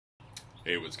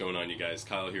Hey, what's going on, you guys?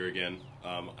 Kyle here again.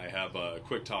 I have a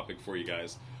quick topic for you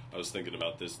guys. I was thinking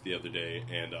about this the other day,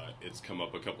 and it's come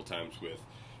up a couple times with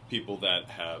people that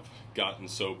have gotten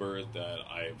sober that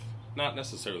I've not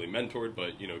necessarily mentored,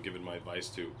 but given my advice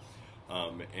to.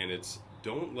 And it's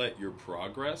don't let your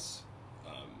progress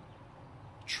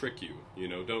trick you.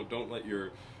 Don't let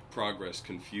your progress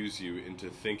confuse you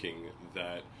into thinking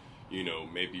that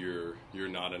maybe you're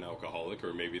not an alcoholic,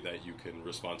 or maybe that you can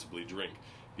responsibly drink,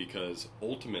 because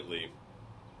ultimately,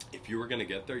 if you were going to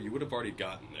get there, you would have already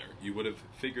gotten there. You would have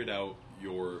figured out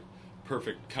your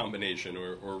perfect combination,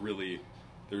 or really,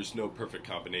 there's no perfect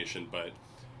combination, but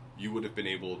you would have been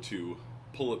able to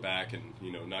pull it back and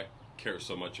not care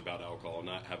so much about alcohol,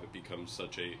 not have it become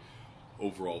such a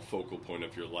overall focal point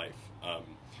of your life.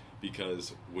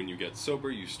 Because when you get sober,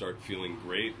 you start feeling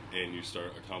great and you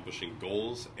start accomplishing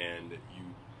goals, and you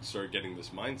start getting this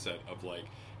mindset of like,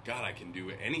 God, I can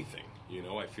do anything.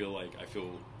 I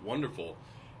feel wonderful.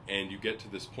 And you get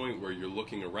to this point where you're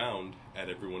looking around at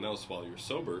everyone else while you're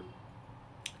sober,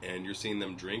 and you're seeing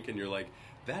them drink, and you're like,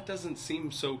 that doesn't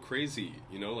seem so crazy,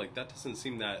 like that doesn't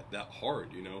seem that hard.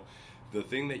 The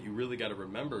thing that you really got to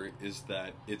remember is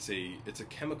that it's a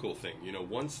chemical thing.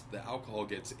 Once the alcohol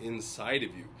gets inside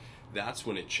of you, that's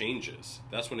when it changes.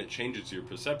 That's when it changes your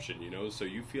perception. So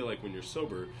you feel like when you're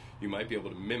sober, you might be able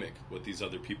to mimic what these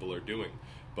other people are doing,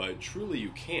 but truly you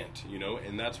can't.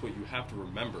 And that's what you have to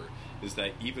remember, is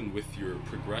that even with your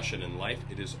progression in life,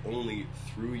 it is only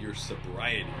through your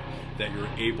sobriety that you're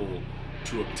able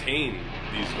to obtain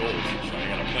these goals. So I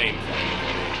got a plane flying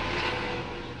over me.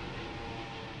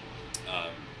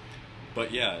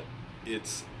 But yeah,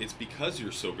 it's because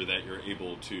you're sober that you're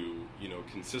able to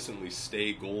consistently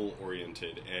stay goal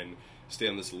oriented and stay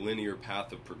on this linear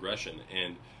path of progression.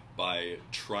 And by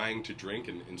trying to drink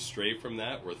and stray from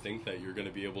that, or think that you're going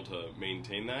to be able to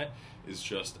maintain that, is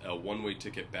just a one-way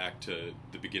ticket back to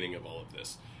the beginning of all of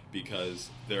this. Because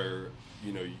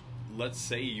let's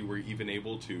say you were even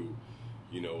able to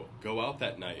go out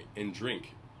that night and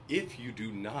drink. If you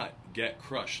do not get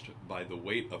crushed by the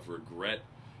weight of regret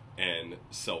and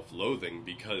self-loathing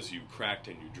because you cracked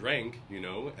and you drank,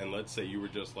 and let's say you were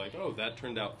just like, oh, that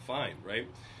turned out fine, right?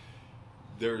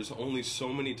 There's only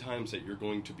so many times that you're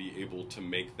going to be able to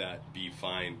make that be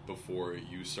fine before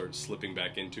you start slipping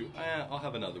back into, I'll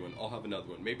have another one.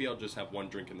 Maybe I'll just have one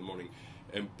drink in the morning.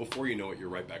 And before you know it, you're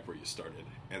right back where you started.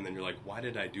 And then you're like, why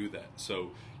did I do that?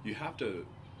 So you have to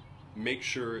make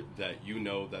sure that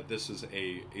that this is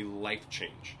a life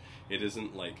change. It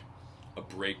isn't like a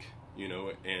break.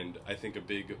 And I think a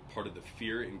big part of the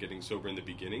fear in getting sober in the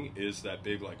beginning is that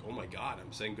big, like, oh my God,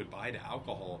 I'm saying goodbye to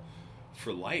alcohol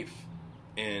for life.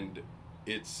 And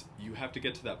you have to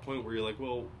get to that point where you're like,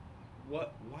 well,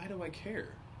 why do I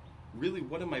care? Really,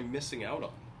 what am I missing out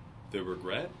on? The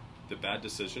regret, the bad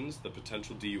decisions, the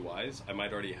potential DUIs. I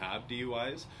might already have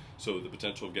DUIs, so the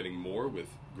potential of getting more with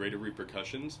greater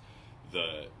repercussions,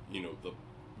 the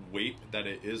weight that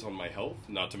it is on my health,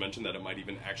 not to mention that it might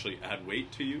even actually add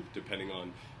weight to you, depending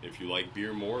on if you like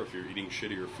beer more, if you're eating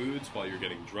shittier foods while you're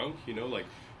getting drunk, like,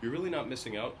 you're really not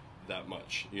missing out that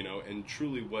much, and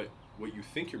truly what you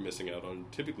think you're missing out on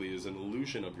typically is an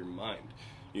illusion of your mind.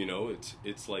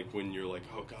 It's like when you're like,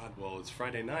 oh God, well, it's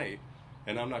Friday night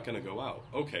and I'm not going to go out.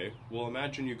 Okay, well,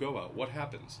 imagine you go out. What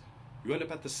happens? You end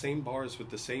up at the same bars with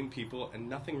the same people, and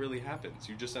nothing really happens.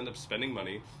 You just end up spending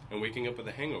money and waking up with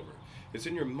a hangover. It's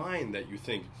in your mind that you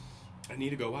think, I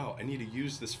need to go out. I need to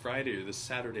use this Friday or this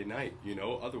Saturday night,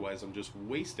 otherwise I'm just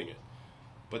wasting it.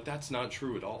 But that's not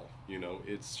true at all.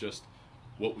 It's just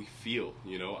what we feel,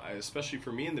 especially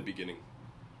for me in the beginning.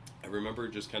 I remember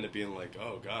just kind of being like,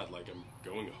 oh God, like, I'm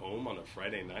going home on a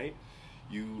Friday night.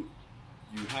 You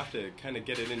have to kind of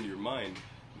get it into your mind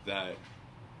that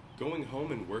going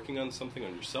home and working on something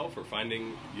on yourself, or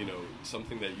finding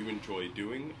something that you enjoy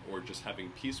doing, or just having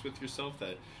peace with yourself,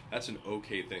 that's an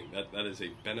okay thing. That is a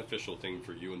beneficial thing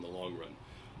for you in the long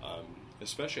run.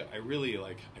 Especially, I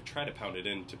try to pound it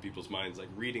into people's minds, like,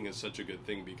 reading is such a good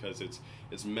thing because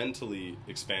it's mentally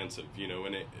expansive,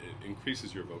 and it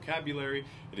increases your vocabulary.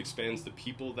 It expands the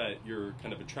people that you're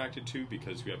kind of attracted to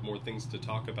because you have more things to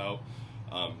talk about.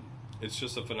 It's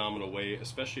just a phenomenal way,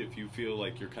 especially if you feel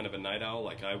like you're kind of a night owl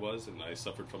like I was, and I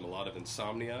suffered from a lot of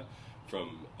insomnia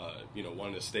from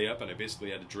wanting to stay up, and I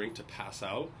basically had to drink to pass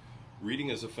out. Reading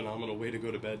is a phenomenal way to go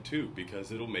to bed too,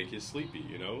 because it'll make you sleepy,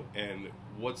 and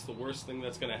what's the worst thing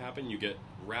that's going to happen? You get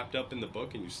wrapped up in the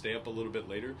book and you stay up a little bit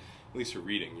later. At least you're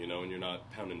reading, and you're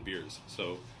not pounding beers.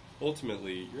 So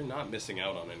ultimately, you're not missing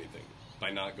out on anything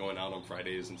by not going out on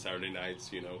Fridays and Saturday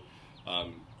nights.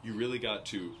 You really got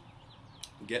to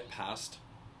get past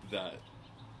that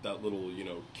that little, you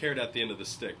know, carrot at the end of the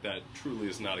stick that truly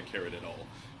is not a carrot at all.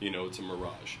 You know, it's a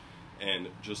mirage. And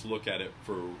just look at it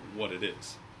for what it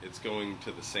is. It's going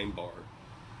to the same bar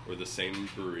or the same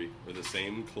brewery or the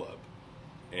same club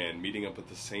and meeting up with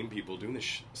the same people doing the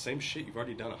same shit you've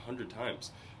already done 100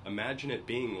 times. Imagine it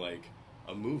being like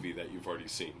a movie that you've already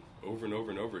seen over and over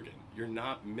and over again. You're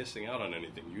not missing out on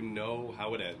anything. You know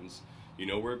how it ends. You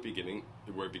know where it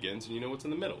begins, and you know what's in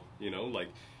the middle. You know, like,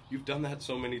 you've done that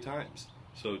so many times.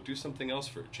 So do something else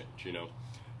for a change, you know.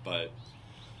 But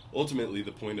ultimately,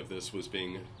 the point of this was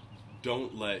being,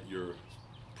 don't let your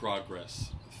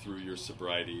progress through your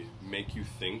sobriety make you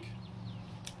think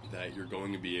that you're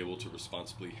going to be able to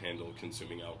responsibly handle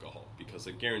consuming alcohol, because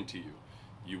I guarantee you,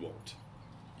 you won't.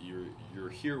 You're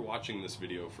here watching this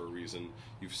video for a reason.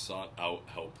 You've sought out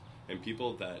help, and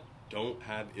people that don't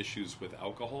have issues with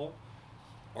alcohol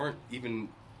aren't even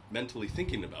mentally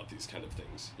thinking about these kind of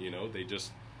things. You know,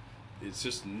 it's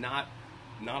just not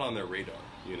on their radar.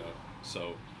 You know,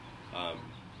 so I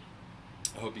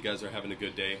hope you guys are having a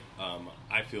good day.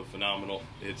 I feel phenomenal.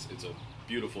 It's a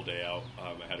beautiful day out.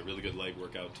 I had a really good leg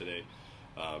workout today.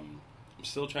 I'm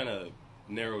still trying to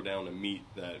narrow down a meet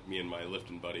that me and my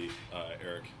lifting buddy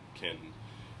Eric can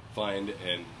find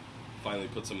and finally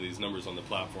put some of these numbers on the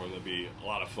platform. That'd be a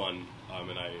lot of fun.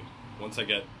 And once I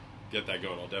get that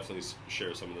going, I'll definitely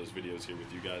share some of those videos here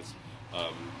with you guys.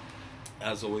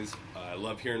 As always, I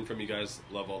love hearing from you guys.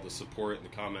 Love all the support in the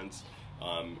comments.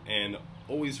 And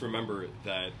always remember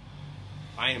that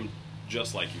I am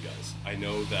just like you guys. I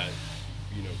know that,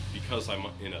 you know, because I'm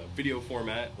in a video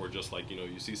format, or just like, you know,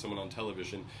 you see someone on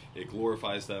television, it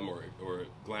glorifies them or it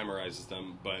glamorizes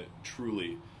them, but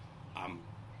truly, I'm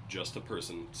just a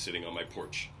person sitting on my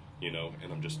porch, you know,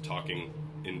 and I'm just talking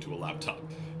into a laptop,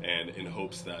 and in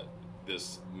hopes that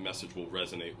this message will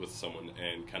resonate with someone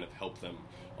and kind of help them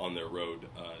on their road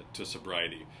to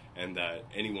sobriety, and that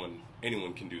anyone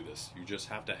can do this. You just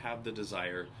have to have the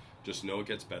desire, just know it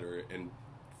gets better, and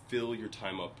fill your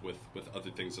time up with other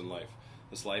things in life.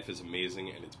 This life is amazing,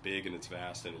 and it's big, and it's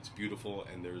vast, and it's beautiful,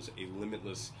 and there's a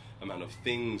limitless amount of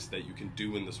things that you can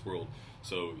do in this world.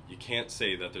 So you can't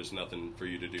say that there's nothing for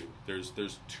you to do.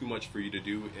 There's too much for you to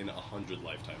do in 100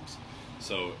 lifetimes.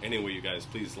 So anyway, you guys,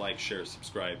 please like, share,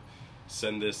 subscribe.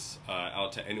 Send this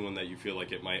out to anyone that you feel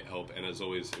like it might help. And as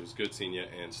always, it was good seeing you,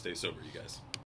 and stay sober, you guys.